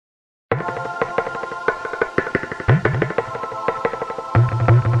Well,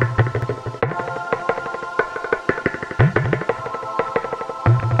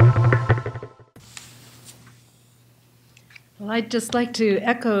 I'd just like to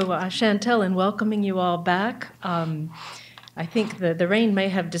echo Chantel in welcoming you all back. I think the rain may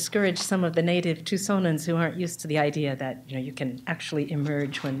have discouraged some of the native Tucsonans who aren't used to the idea that you can actually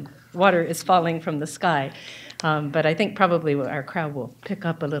emerge when water is falling from the sky. But I think probably our crowd will pick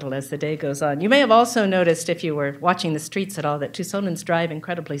up a little as the day goes on. You may have also noticed, if you were watching the streets at all, that Tucsonans drive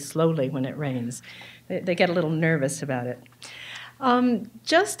incredibly slowly when it rains. They get a little nervous about it.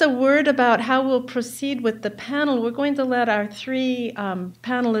 Just a word about how we'll proceed with the panel. We're going to let our three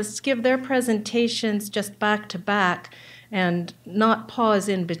panelists give their presentations just back to back and not pause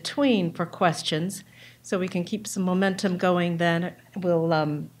in between for questions, so we can keep some momentum going then. We'll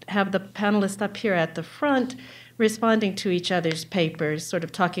have the panelists up here at the front responding to each other's papers, sort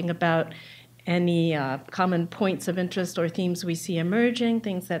of talking about any common points of interest or themes we see emerging,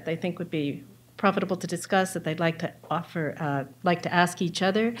 things that they think would be profitable to discuss that they'd like to offer, like to ask each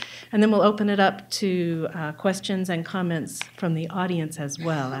other. And then we'll open it up to questions and comments from the audience as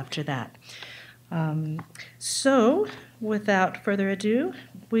well after that. So without further ado,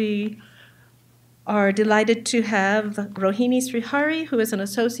 we are delighted to have Rohini Srihari, who is an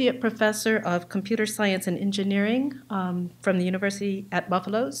associate professor of computer science and engineering from the University at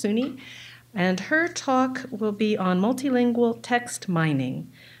Buffalo, SUNY. And her talk will be on multilingual text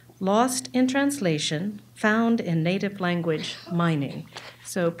mining, lost in translation, found in native language mining.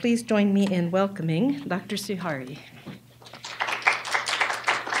 So please join me in welcoming Dr. Srihari.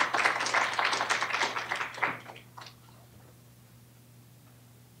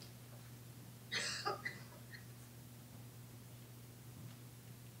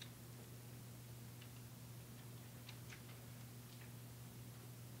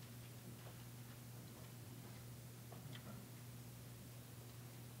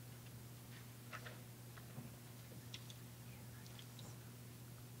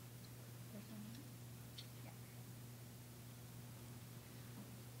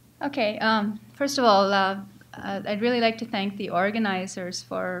 Okay, first of all, I'd really like to thank the organizers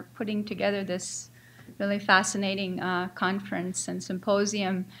for putting together this really fascinating conference and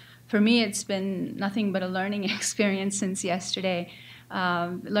symposium. For me, it's been nothing but a learning experience since yesterday,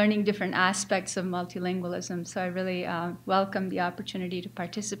 learning different aspects of multilingualism. So I really welcome the opportunity to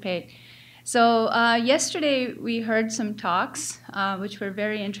participate. So yesterday we heard some talks, which were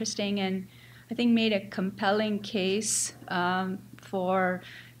very interesting and I think made a compelling case for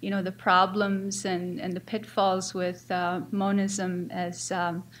the problems and the pitfalls with monism, as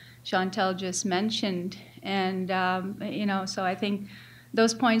Chantel just mentioned. And, so I think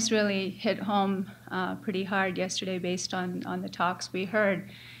those points really hit home pretty hard yesterday based on the talks we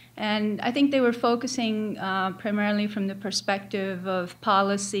heard. And I think they were focusing primarily from the perspective of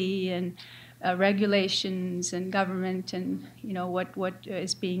policy and regulations and government and, what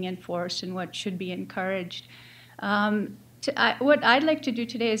is being enforced and what should be encouraged. What I'd like to do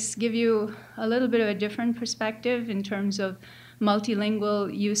today is give you a little bit of a different perspective in terms of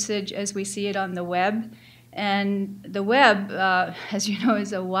multilingual usage as we see it on the web. And the web, as you know,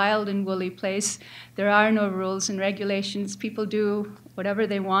 is a wild and woolly place. There are no rules and regulations. People do whatever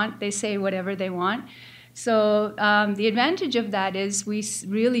they want. They say whatever they want. So the advantage of that is we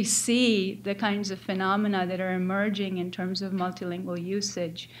really see the kinds of phenomena that are emerging in terms of multilingual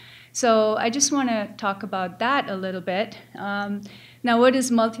usage. So I just want to talk about that a little bit. Now, what is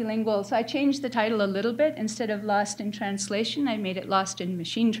multilingual? So I changed the title a little bit. Instead of lost in translation, I made it lost in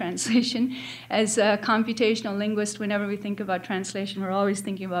machine translation. As a computational linguist, whenever we think about translation, we're always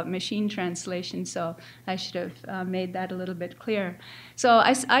thinking about machine translation. So I should have made that a little bit clearer. So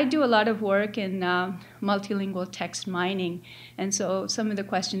I do a lot of work in multilingual text mining. And so some of the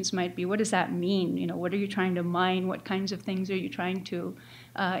questions might be, what does that mean? What are you trying to mine? What kinds of things are you trying to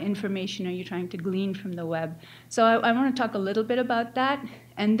information are you trying to glean from the web? So I want to talk a little bit about that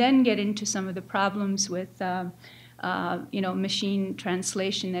and then get into some of the problems with machine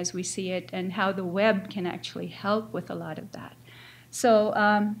translation as we see it and how the web can actually help with a lot of that. So,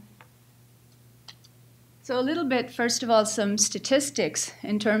 so a little bit, first of all, some statistics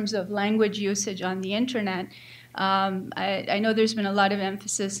in terms of language usage on the internet. I know there's been a lot of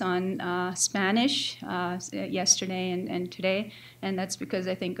emphasis on Spanish yesterday and today, and that's because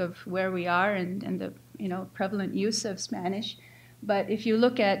I think of where we are and the prevalent use of Spanish. But if you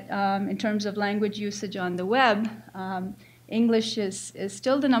look at, in terms of language usage on the web, English is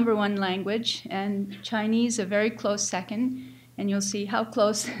still the #1 language, and Chinese a very close second, and you'll see how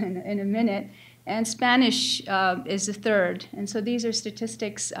close in a minute. and Spanish is the third. And so these are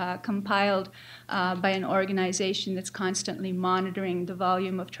statistics compiled by an organization that's constantly monitoring the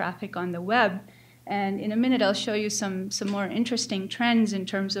volume of traffic on the web. And in a minute, I'll show you some more interesting trends in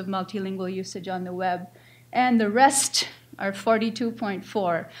terms of multilingual usage on the web. And the rest are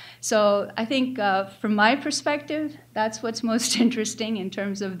 42.4. So I think from my perspective, that's what's most interesting in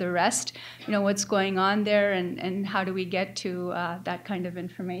terms of the rest, what's going on there and how do we get to that kind of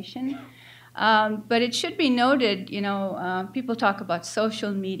information. But it should be noted, people talk about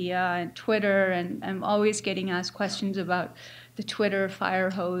social media and Twitter, and I'm always getting asked questions about the Twitter fire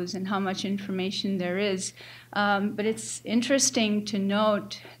hose and how much information there is. But it's interesting to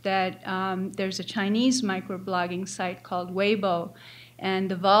note that there's a Chinese microblogging site called Weibo, and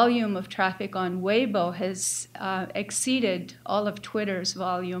the volume of traffic on Weibo has exceeded all of Twitter's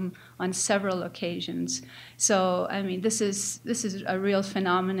volume on several occasions. So, I mean, this is a real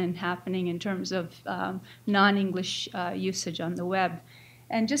phenomenon happening in terms of non-English usage on the web.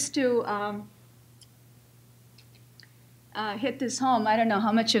 And just to hit this home, I don't know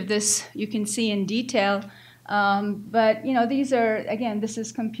how much of this you can see in detail, but these are, again, these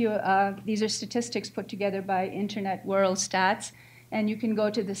are statistics put together by Internet World Stats, and you can go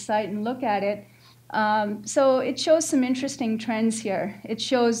to the site and look at it. So it shows some interesting trends here. It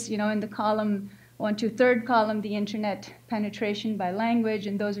shows, in the column 1 to 3rd column, the internet penetration by language,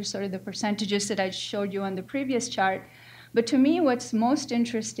 and those are sort of the percentages that I showed you on the previous chart. But to me, what's most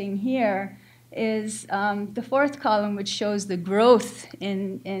interesting here is the 4th column, which shows the growth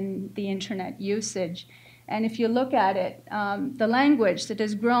in the internet usage. And if you look at it, the language that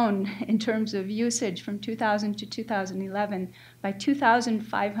has grown in terms of usage from 2000 to 2011 by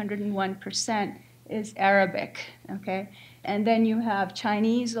 2,501% is Arabic, okay? And then you have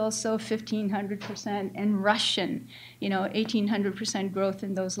Chinese also 1,500%, and Russian, 1,800% growth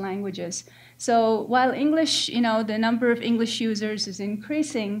in those languages. So while English, the number of English users is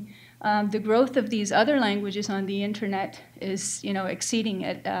increasing, the growth of these other languages on the internet is, exceeding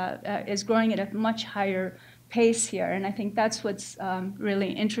it, is growing at a much higher pace here, and I think that's what's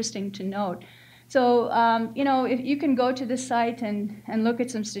really interesting to note. So, if you can go to the site and look at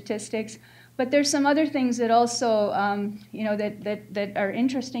some statistics, but there's some other things that also, that are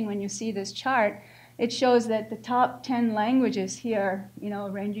interesting when you see this chart. It shows that the top 10 languages here,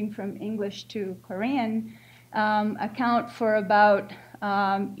 ranging from English to Korean, account for about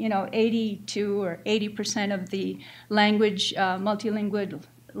 82 or 80% of the language, multilingual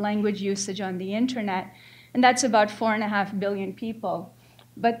language usage on the internet, and that's about 4.5 billion people.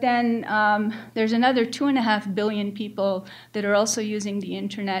 But then there's another 2.5 billion people that are also using the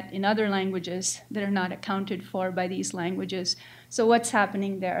internet in other languages that are not accounted for by these languages. So what's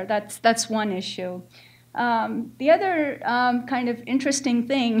happening there? That's one issue. The other kind of interesting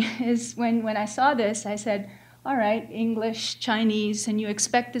thing is when I saw this, I said, all right, English, Chinese, and you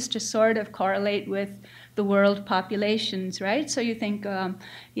expect this to sort of correlate with the world populations, right? So you think,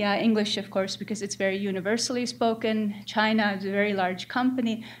 yeah, English, of course, because it's very universally spoken. China is a very large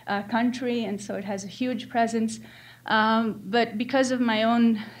country, and so it has a huge presence. But because of my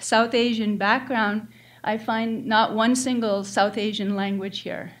own South Asian background, I find not one single South Asian language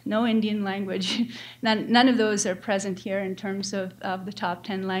here, no Indian language. None of those are present here in terms of the top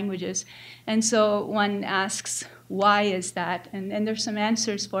 10 languages. And so one asks, why is that? And there's some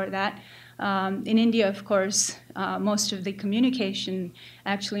answers for that. In India, of course, most of the communication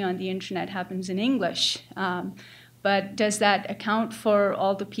actually on the internet happens in English. But does that account for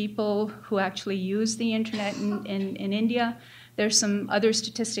all the people who actually use the internet in India? There's some other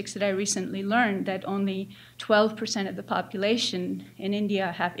statistics that I recently learned that only 12% of the population in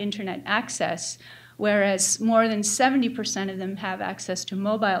India have internet access, whereas more than 70% of them have access to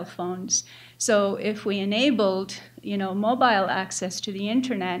mobile phones. So if we enabled, mobile access to the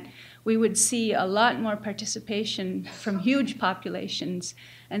internet, we would see a lot more participation from huge populations.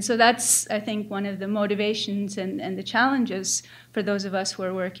 And so that's, I think, one of the motivations and the challenges for those of us who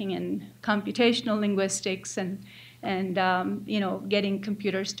are working in computational linguistics and getting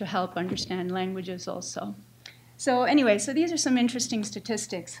computers to help understand languages also. So anyway, so these are some interesting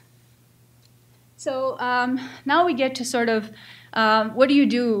statistics. So now we get to sort of, what do you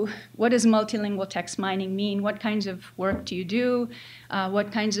do? What does multilingual text mining mean? What kinds of work do you do?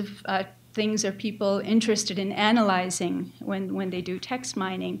 What kinds of things are people interested in analyzing when they do text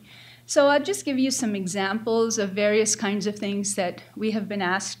mining? So I'll just give you some examples of various kinds of things that we have been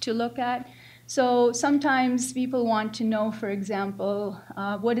asked to look at. So sometimes people want to know, for example,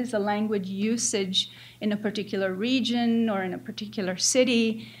 what is the language usage in a particular region or in a particular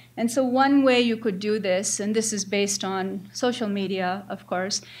city? And so one way you could do this, and this is based on social media, of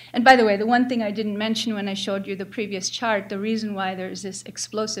course. And by the way, the one thing I didn't mention when I showed you the previous chart, the reason why there's this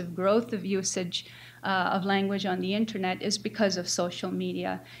explosive growth of usage of language on the internet is because of social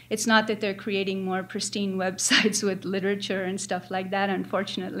media. It's not that they're creating more pristine websites with literature and stuff like that,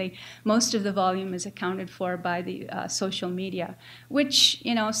 unfortunately. Most of the volume is accounted for by the social media, which,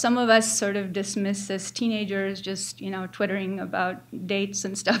 you know, some of us sort of dismiss as teenagers just, you know, twittering about dates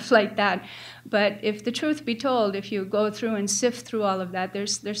and stuff like that. But if the truth be told, if you go through and sift through all of that,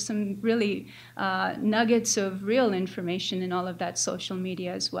 there's some really nuggets of real information in all of that social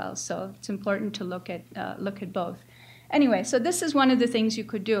media as well. So it's important to look at both. Anyway, so this is one of the things you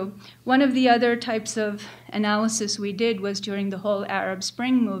could do. One of the other types of analysis we did was during the whole Arab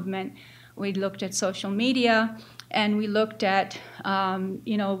Spring movement. We looked at social media, and we looked at,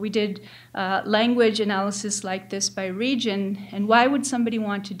 you know, we did language analysis like this by region. And why would somebody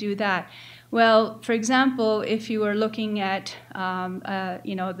want to do that? Well, for example, if you were looking at,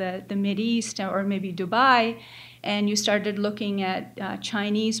 you know, the Mideast or maybe Dubai, and you started looking at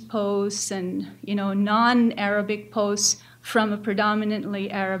Chinese posts and, you know, non-Arabic posts from a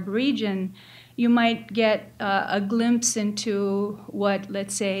predominantly Arab region, you might get a glimpse into what,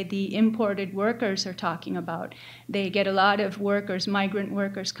 let's say, the imported workers are talking about. They get a lot of workers, migrant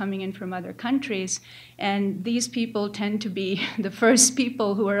workers coming in from other countries, and these people tend to be the first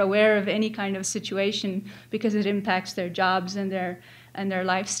people who are aware of any kind of situation because it impacts their jobs and their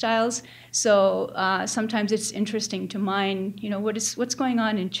lifestyles. So sometimes it's interesting to mine, you know, what's going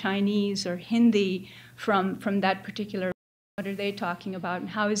on in Chinese or Hindi from that particular. What are they talking about, and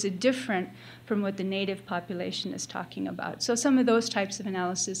how is it different from what the native population is talking about? So some of those types of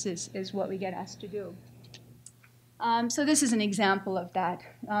analysis is what we get asked to do. So this is an example of that.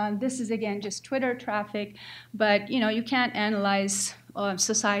 This is, again, just Twitter traffic, but, you know, you can't analyze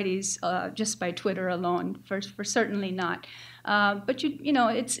societies just by Twitter alone, for certainly not. But you know,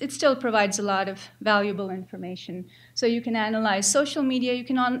 it still provides a lot of valuable information. So you can analyze social media. You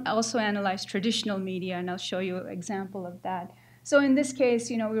can also analyze traditional media, and I'll show you an example of that. So in this case,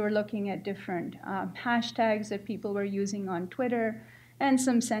 you know, we were looking at different hashtags that people were using on Twitter and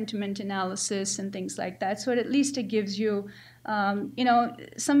some sentiment analysis and things like that. So at least it gives you, you know,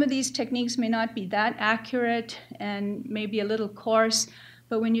 some of these techniques may not be that accurate and maybe a little coarse,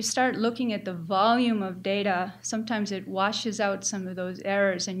 but when you start looking at the volume of data, sometimes it washes out some of those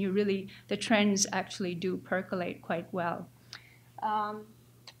errors, and the trends actually do percolate quite well.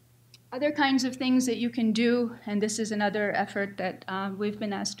 Other kinds of things that you can do, and this is another effort that we've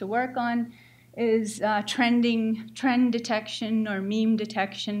been asked to work on, is trend detection or meme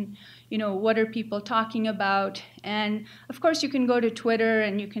detection. You know, what are people talking about? And of course, you can go to Twitter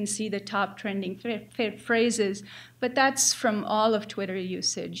and you can see the top trending phrases, but that's from all of Twitter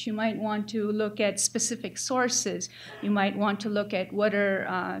usage. You might want to look at specific sources. You might want to look at what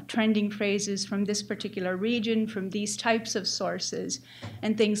are trending phrases from this particular region, from these types of sources,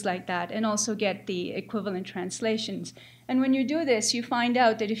 and things like that, and also get the equivalent translations. And when you do this, you find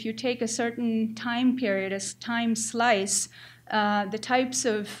out that if you take a certain time period, a time slice, the types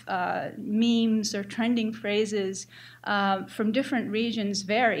of memes or trending phrases from different regions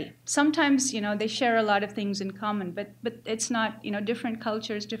vary. Sometimes, you know, they share a lot of things in common, but it's not, you know, different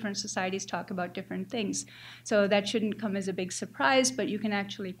cultures, different societies talk about different things. So that shouldn't come as a big surprise, but you can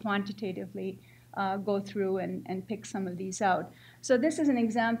actually quantitatively go through and pick some of these out. So this is an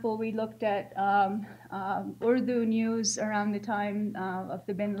example. We looked at Urdu news around the time of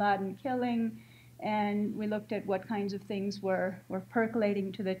the bin Laden killing, and we looked at what kinds of things were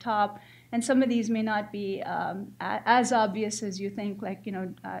percolating to the top. And some of these may not be as obvious as you think, like, you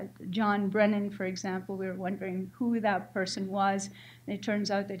know, John Brennan, for example. We were wondering who that person was, and it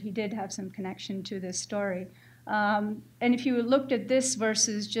turns out that he did have some connection to this story. And if you looked at this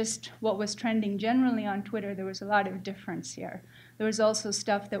versus just what was trending generally on Twitter, there was a lot of difference here. There was also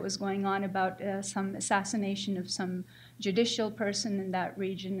stuff that was going on about some assassination of some judicial person in that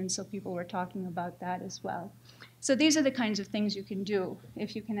region, and so people were talking about that as well. So these are the kinds of things you can do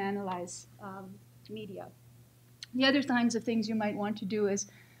if you can analyze media. The other kinds of things you might want to do is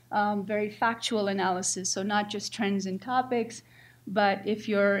very factual analysis, so not just trends and topics, but if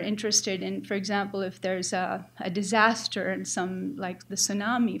you're interested in, for example, if there's a disaster in some, like the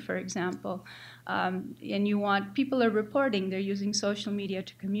tsunami, for example, and you want, people are reporting, they're using social media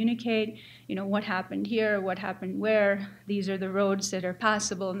to communicate, you know, what happened here, what happened where, these are the roads that are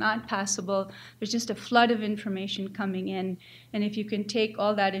passable, not passable. There's just a flood of information coming in, and if you can take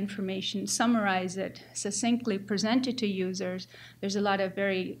all that information, summarize it, succinctly present it to users, there's a lot of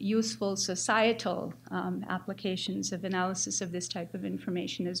very useful societal applications of analysis of this type of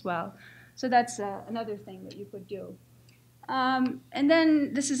information as well. So that's another thing that you could do. And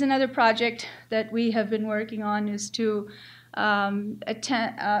then this is another project that we have been working on, is to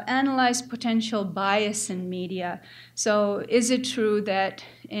analyze potential bias in media. So is it true that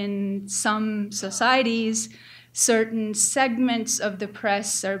in some societies, certain segments of the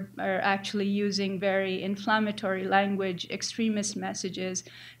press are actually using very inflammatory language, extremist messages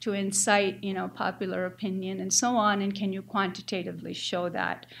to incite, you know, popular opinion and so on, and can you quantitatively show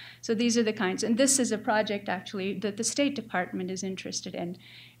that? So these are the kinds, and this is a project actually that the State Department is interested in.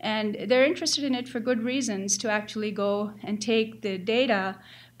 And they're interested in it for good reasons, to actually go and take the data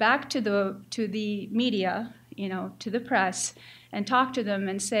back to the media, you know, to the press, and talk to them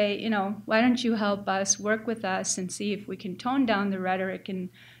and say, you know, why don't you help us, work with us, and see if we can tone down the rhetoric in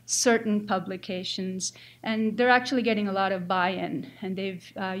certain publications. And they're actually getting a lot of buy-in, and they've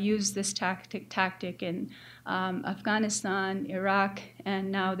used this tactic in Afghanistan, Iraq,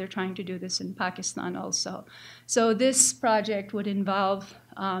 and now they're trying to do this in Pakistan also. So this project would involve,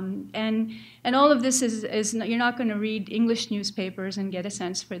 and all of this is you're not going to read English newspapers and get a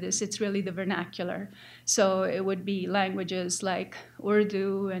sense for this. It's really the vernacular. So it would be languages like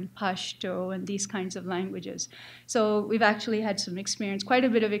Urdu and Pashto and these kinds of languages. So we've actually had some experience, quite a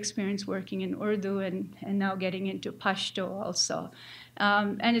bit of experience working in Urdu and now getting into Pashto also.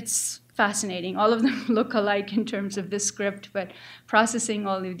 And it's fascinating. All of them look alike in terms of the script, but processing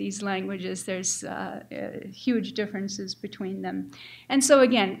all of these languages, there's huge differences between them. And so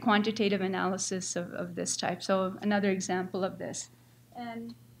again, quantitative analysis of this type. So another example of this.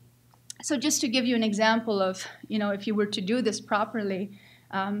 And so just to give you an example of, you know, if you were to do this properly,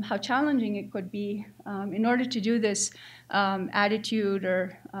 how challenging it could be. In order to do this attitude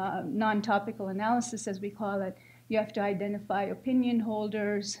or non-topical analysis, as we call it, you have to identify opinion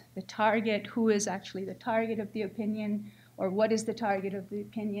holders, the target, who is actually the target of the opinion, or what is the target of the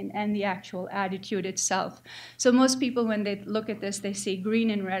opinion, and the actual attitude itself. So most people, when they look at this, they see green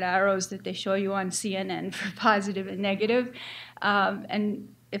and red arrows that they show you on CNN for positive and negative.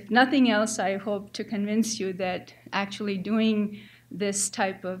 And if nothing else, I hope to convince you that actually doing this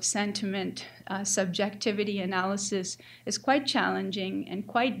type of sentiment subjectivity analysis is quite challenging and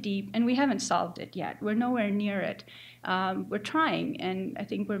quite deep, and we haven't solved it yet. We're nowhere near it. We're trying, and I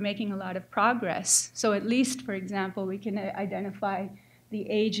think we're making a lot of progress. So at least, for example, we can identify the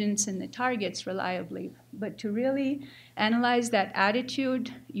agents and the targets reliably. But to really analyze that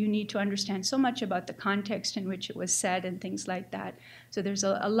attitude, you need to understand so much about the context in which it was said and things like that. So there's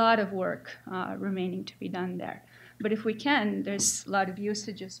a lot of work remaining to be done there. But if we can, there's a lot of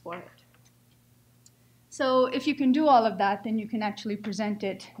usages for it. So if you can do all of that, then you can actually present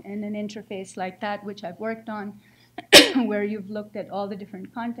it in an interface like that, which I've worked on, where you've looked at all the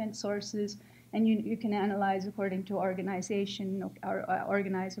different content sources, and you can analyze according to organization, or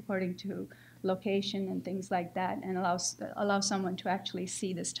organize according to location and things like that, and allow someone to actually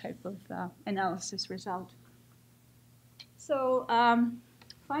see this type of analysis result. So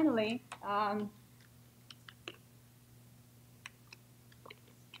finally,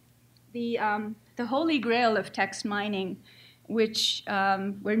 the holy grail of text mining, which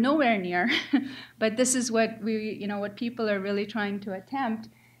we're nowhere near, but this is what what people are really trying to attempt,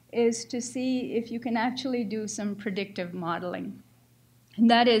 is to see if you can actually do some predictive modeling. And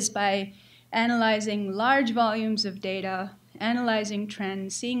that is by analyzing large volumes of data, analyzing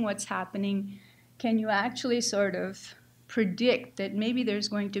trends, seeing what's happening. Can you actually sort of predict that maybe there's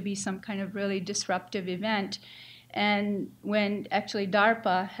going to be some kind of really disruptive event? And when actually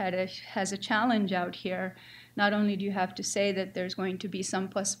DARPA has a challenge out here, not only do you have to say that there's going to be some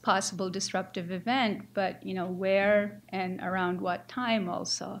possible disruptive event, but where and around what time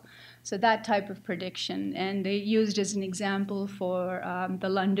also. So that type of prediction. And they used as an example for the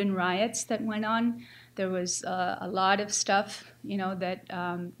London riots that went on. There was a lot of stuff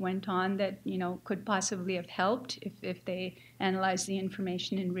that went on that could possibly have helped if they analyzed the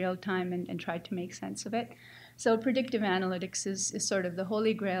information in real time and tried to make sense of it. So predictive analytics is sort of the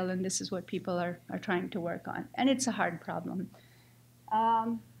holy grail, and this is what people are trying to work on. And it's a hard problem.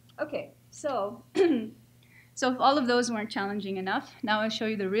 Okay, so so if all of those weren't challenging enough, now I'll show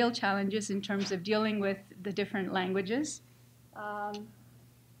you the real challenges in terms of dealing with the different languages.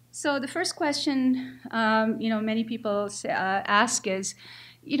 So the first question, many people ask is,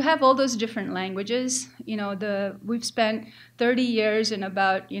 you'd have all those different languages. You know, we've spent 30 years and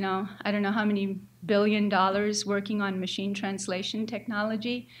about, you know, I don't know how many $1 billion working on machine translation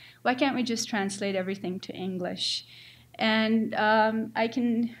technology. Why can't we just translate everything to English? And I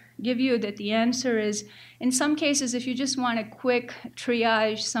can give you that the answer is, in some cases, if you just want a quick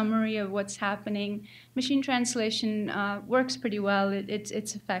triage summary of what's happening, machine translation works pretty well. It's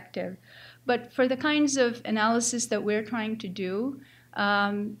effective. But for the kinds of analysis that we're trying to do,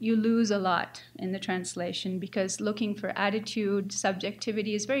 you lose a lot in the translation, because looking for attitude,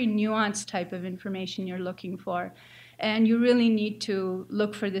 subjectivity is very nuanced type of information you're looking for. And you really need to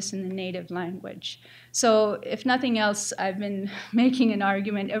look for this in the native language. So if nothing else, I've been making an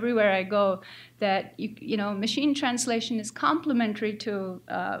argument everywhere I go that you know, machine translation is complementary to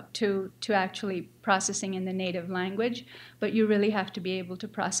actually processing in the native language, but you really have to be able to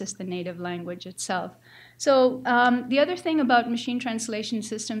process the native language itself. So the other thing about machine translation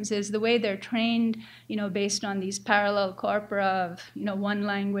systems is the way they're trained, you know, based on these parallel corpora of, you know, one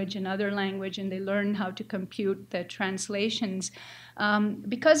language, another language, and they learn how to compute the translations.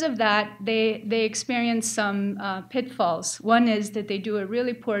 Because of that, they experience some pitfalls. One is that they do a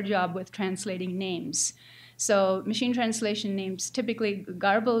really poor job with translating names. So machine translation names typically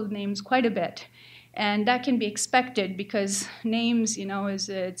garble names quite a bit. And that can be expected because names, you know, it's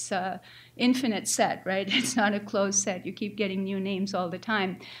an infinite set, right? It's not a closed set. You keep getting new names all the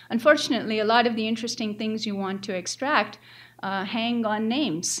time. Unfortunately, a lot of the interesting things you want to extract hang on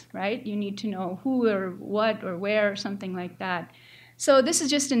names, right? You need to know who or what or where or something like that. So this is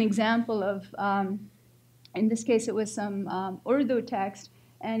just an example of, in this case, it was some Urdu text.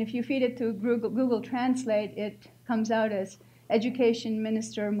 And if you feed it to Google Translate, it comes out as Education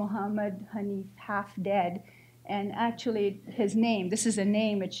Minister Muhammad Hanif half dead. And actually his name, this is a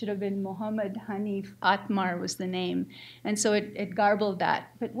name, it should have been Muhammad Hanif Atmar was the name. And so it garbled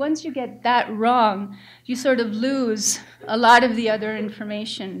that. But once you get that wrong, you sort of lose a lot of the other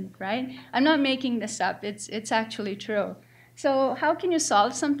information, right? I'm not making this up, it's actually true. So how can you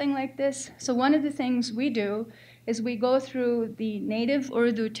solve something like this? So one of the things we do is we go through the native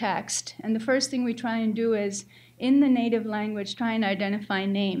Urdu text, and the first thing we try and do is, in the native language, try and identify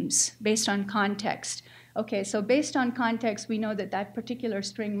names based on context. Okay, so based on context, we know that that particular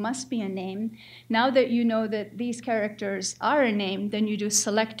string must be a name. Now that you know that these characters are a name, then you do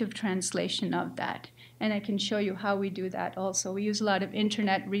selective translation of that. And I can show you how we do that also. We use a lot of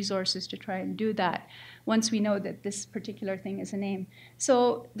internet resources to try and do that once we know that this particular thing is a name.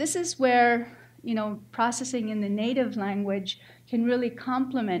 So this is where, you know, processing in the native language can really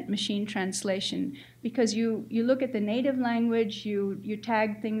complement machine translation, because you look at the native language, you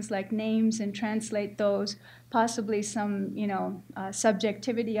tag things like names and translate those, possibly some, you know,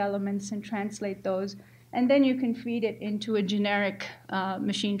 subjectivity elements and translate those, and then you can feed it into a generic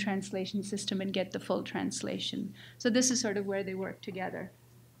machine translation system and get the full translation. So this is sort of where they work together.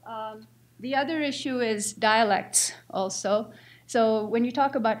 The other issue is dialects also. So when you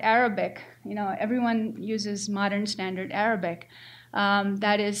talk about Arabic, you know, everyone uses modern standard Arabic.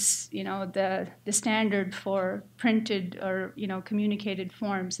 That is, you know, the standard for printed or, you know, communicated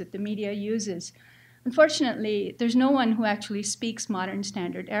forms that the media uses. Unfortunately, there's no one who actually speaks modern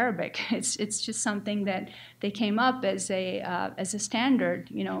standard Arabic. It's just something that they came up as a standard,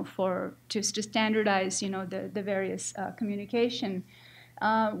 you know, to standardize, you know, the various communication.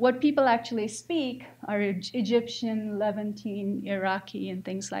 What people actually speak are Egyptian, Levantine, Iraqi, and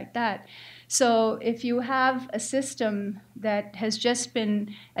things like that. So if you have a system that has just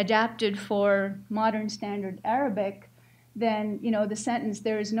been adapted for modern standard Arabic, then, you know, the sentence,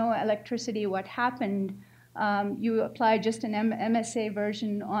 there is no electricity, what happened, you apply just an MSA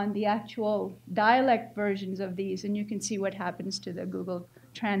version on the actual dialect versions of these, and you can see what happens to the Google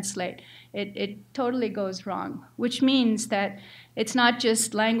Translate. It totally goes wrong, which means that it's not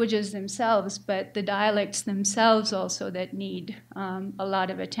just languages themselves, but the dialects themselves also that need a lot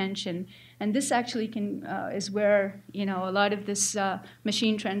of attention. And this actually is where, you know, a lot of this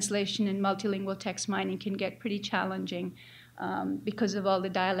machine translation and multilingual text mining can get pretty challenging because of all the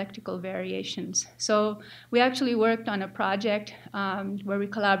dialectical variations. So we actually worked on a project where we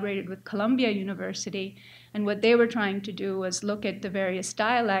collaborated with Columbia University, and what they were trying to do was look at the various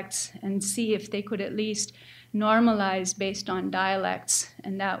dialects and see if they could at least normalize based on dialects,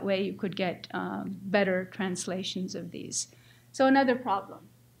 and that way you could get better translations of these. So another problem.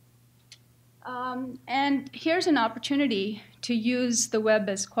 And here's an opportunity to use the web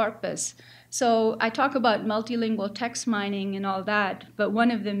as corpus. So I talk about multilingual text mining and all that, but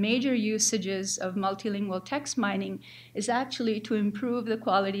one of the major usages of multilingual text mining is actually to improve the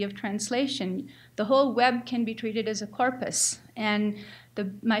quality of translation. The whole web can be treated as a corpus. And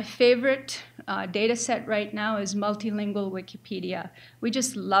My favorite data set right now is multilingual Wikipedia. We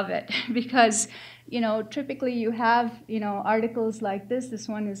just love it because, typically you have, articles like this. This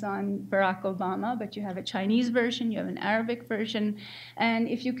one is on Barack Obama, but you have a Chinese version, you have an Arabic version. And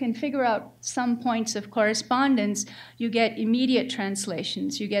if you can figure out some points of correspondence, you get immediate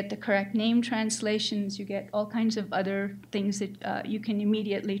translations. You get the correct name translations. You get all kinds of other things that you can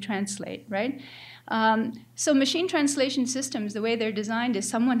immediately translate, right? So machine translation systems, the way they're designed is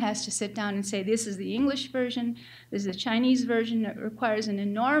someone has to sit down and say, this is the English version, this is the Chinese version. It requires an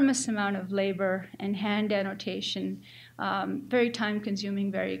enormous amount of labor and hand annotation, very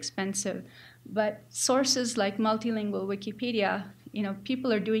time-consuming, very expensive. But sources like multilingual Wikipedia,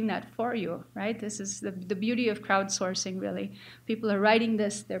 people are doing that for you, right? This is the beauty of crowdsourcing, really. People are writing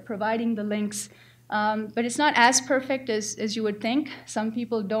this, they're providing the links. But it's not as perfect as you would think. Some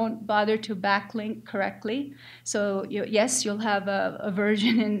people don't bother to backlink correctly. So yes, you'll have a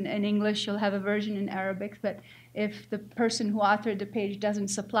version in English, you'll have a version in Arabic, but if the person who authored the page doesn't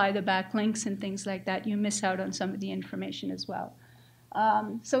supply the backlinks and things like that, you miss out on some of the information as well.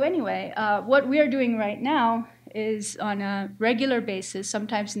 So anyway, what we are doing right now is on a regular basis,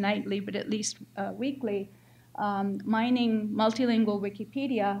 sometimes nightly, but at least weekly, mining multilingual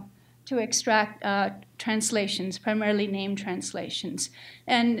Wikipedia to extract translations, primarily name translations.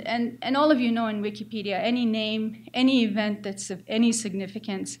 And all of you know in Wikipedia, any name, any event that's of any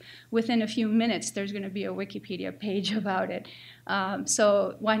significance, within a few minutes there's going to be a Wikipedia page about it.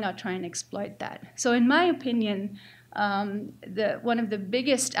 So why not try and exploit that? So in my opinion, one of the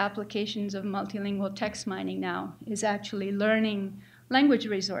biggest applications of multilingual text mining now is actually learning language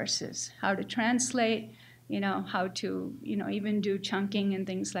resources, how to translate, how to, even do chunking and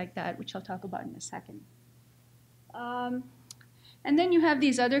things like that, which I'll talk about in a second. And then you have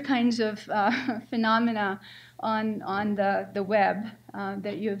these other kinds of phenomena on the web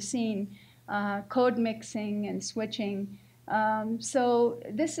that you have seen, code mixing and switching. So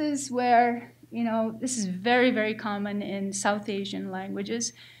this is where, this is very, very common in South Asian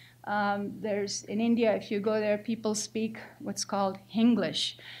languages. In India, if you go there, people speak what's called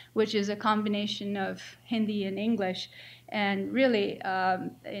Hinglish, which is a combination of Hindi and English. And really,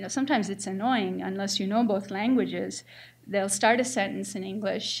 sometimes it's annoying unless you know both languages. They'll start a sentence in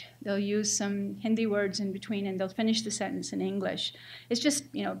English, they'll use some Hindi words in between, and they'll finish the sentence in English. It's just,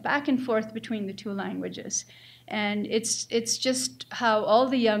 back and forth between the two languages. And it's just how all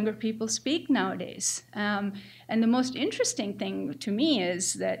the younger people speak nowadays. And the most interesting thing to me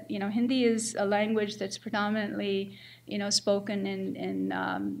is that, Hindi is a language that's predominantly, spoken in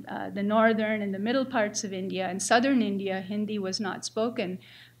the northern and the middle parts of India. In southern India, Hindi was not spoken.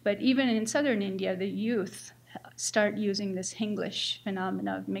 But even in southern India, the youth start using this Hinglish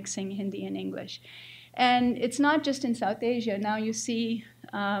phenomena of mixing Hindi and English. And it's not just in South Asia. Now you see,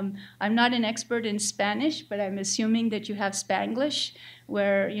 I'm not an expert in Spanish, but I'm assuming that you have Spanglish,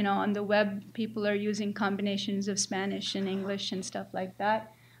 where, on the web, people are using combinations of Spanish and English and stuff like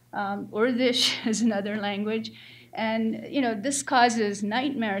that. Urdish is another language. And, this causes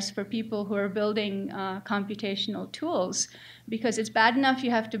nightmares for people who are building computational tools, because it's bad enough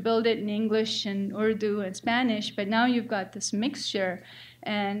you have to build it in English and Urdu and Spanish, but now you've got this mixture.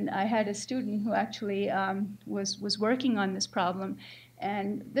 And I had a student who actually was working on this problem.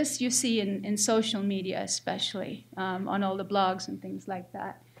 And this you see in social media especially, on all the blogs and things like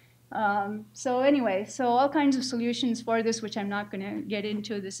that. So anyway, so all kinds of solutions for this, which I'm not going to get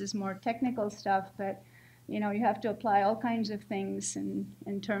into. This is more technical stuff, but you have to apply all kinds of things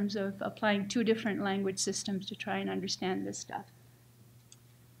in terms of applying two different language systems to try and understand this stuff.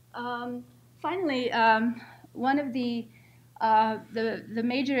 Finally, one of the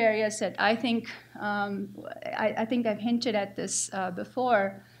major areas that I think I think I've hinted at this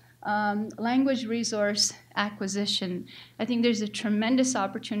before, language resource acquisition. I think there's a tremendous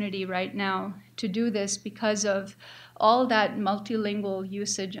opportunity right now to do this because of all that multilingual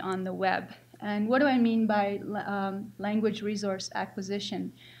usage on the web. And what do I mean by language resource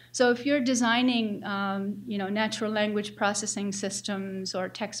acquisition? So if you're designing, natural language processing systems or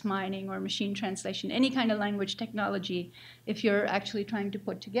text mining or machine translation, any kind of language technology, if you're actually trying to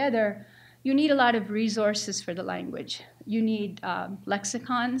put together, you need a lot of resources for the language. You need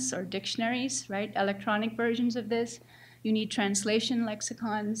lexicons or dictionaries, right? Electronic versions of this. You need translation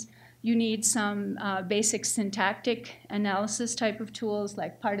lexicons. You need some basic syntactic analysis type of tools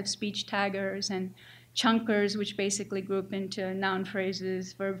like part-of-speech taggers and chunkers, which basically group into noun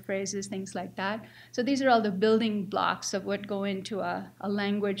phrases, verb phrases, things like that. So these are all the building blocks of what go into a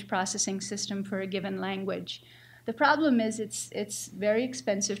language processing system for a given language. The problem is it's very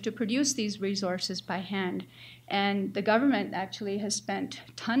expensive to produce these resources by hand. And the government actually has spent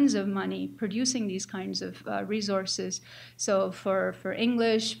tons of money producing these kinds of resources. So for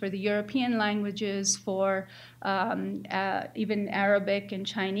English, for the European languages, for even Arabic and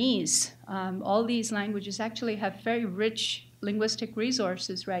Chinese, all these languages actually have very rich linguistic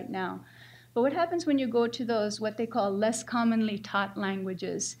resources right now. But what happens when you go to those, what they call less commonly taught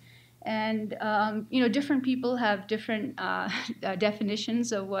languages? And different people have different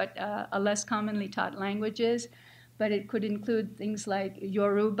definitions of what a less commonly taught language is, but it could include things like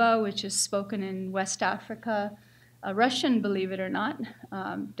Yoruba, which is spoken in West Africa. Russian, believe it or not,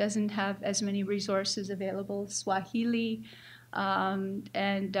 doesn't have as many resources available. Swahili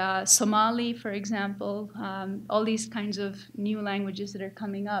and Somali, for example, all these kinds of new languages that are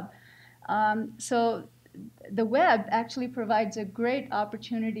coming up. So the web actually provides a great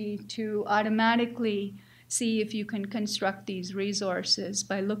opportunity to automatically see if you can construct these resources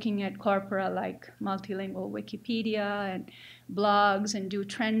by looking at corpora like multilingual Wikipedia and blogs and do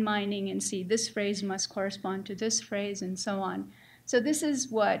trend mining and see this phrase must correspond to this phrase and so on. So this is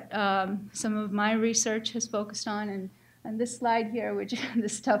what some of my research has focused on. And this slide here, which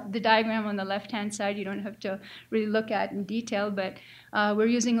the diagram on the left-hand side, you don't have to really look at in detail, but we're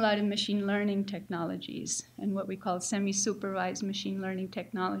using a lot of machine learning technologies and what we call semi-supervised machine learning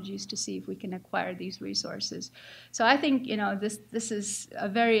technologies to see if we can acquire these resources. So I think this is a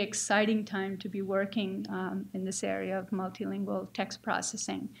very exciting time to be working in this area of multilingual text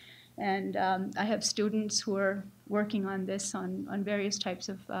processing. And I have students who are working on this on various types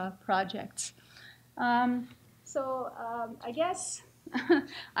of projects. So I guess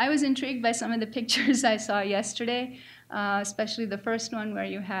I was intrigued by some of the pictures I saw yesterday, especially the first one where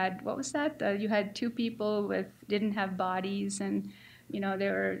you had, what was that? You had two people didn't have bodies, and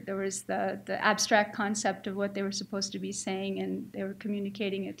there was the abstract concept of what they were supposed to be saying, and they were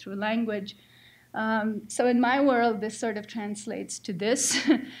communicating it through language. So in my world, this sort of translates to this,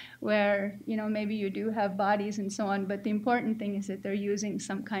 where maybe you do have bodies and so on, but the important thing is that they're using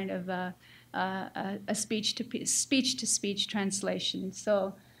some kind of a speech-to-speech translation.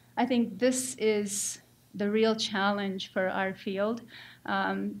 So I think this is the real challenge for our field.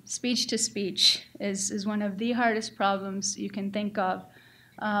 Speech-to-speach is one of the hardest problems you can think of.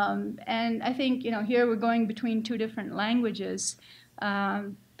 And I think here we're going between two different languages.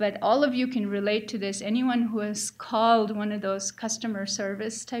 But all of you can relate to this. Anyone who has called one of those customer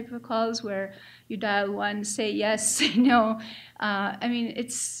service type of calls where you dial 1, say yes, say no. I mean,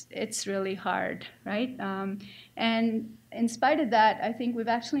 it's really hard, right? And in spite of that, I think we've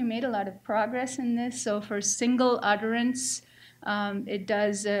actually made a lot of progress in this. So for single utterance,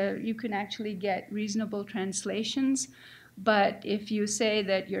 you can actually get reasonable translations. But if you say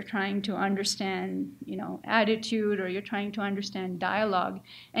that you're trying to understand, attitude, or you're trying to understand dialogue,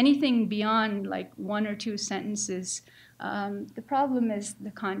 anything beyond like 1 or 2 sentences, the problem is the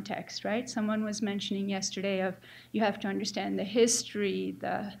context, right? Someone was mentioning yesterday of you have to understand the history,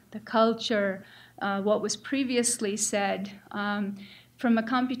 the culture, what was previously said. From a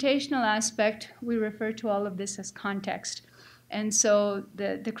computational aspect, we refer to all of this as context. And so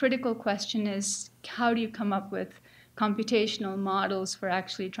the critical question is, how do you come up with computational models for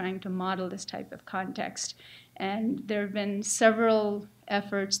actually trying to model this type of context? And there have been several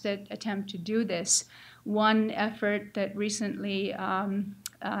efforts that attempt to do this. One effort that recently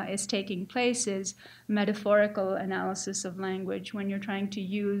is taking place is metaphorical analysis of language. When you're trying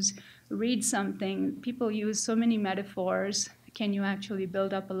to read something, people use so many metaphors. Can you actually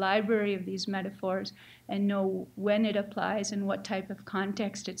build up a library of these metaphors and know when it applies and what type of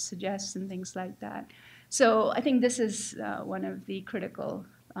context it suggests and things like that? So I think this is one of the critical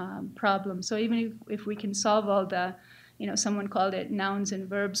problems. So even if we can solve all the, someone called it nouns and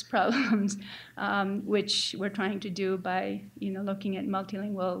verbs problems, which we're trying to do by, looking at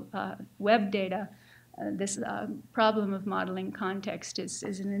multilingual web data, this problem of modeling context is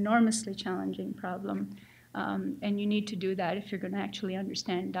an enormously challenging problem. And you need to do that if you're going to actually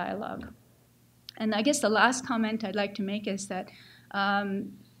understand dialogue. And I guess the last comment I'd like to make is that,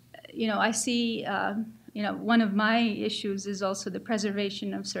 I see, one of my issues is also the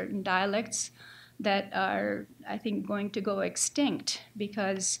preservation of certain dialects that are, I think, going to go extinct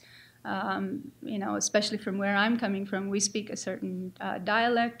because, especially from where I'm coming from, we speak a certain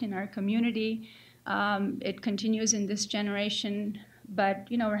dialect in our community. It continues in this generation, but,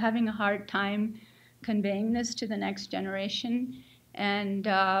 we're having a hard time conveying this to the next generation. And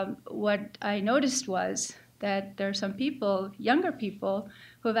what I noticed was that there are some people, younger people,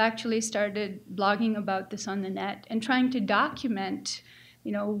 who have actually started blogging about this on the net and trying to document,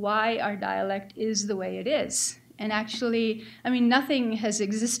 why our dialect is the way it is. And actually, I mean, nothing has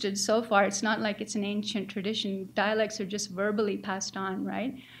existed so far. It's not like it's an ancient tradition. Dialects are just verbally passed on,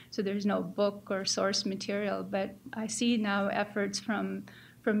 right? So there's no book or source material. But I see now efforts from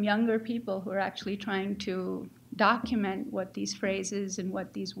younger people who are actually trying to document what these phrases and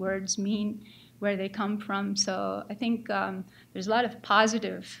what these words mean, where they come from. So I think there's a lot of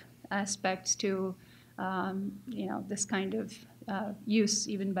positive aspects to this kind of use,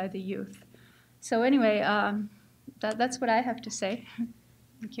 even by the youth. So anyway, that's what I have to say.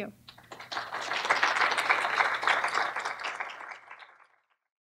 Thank you.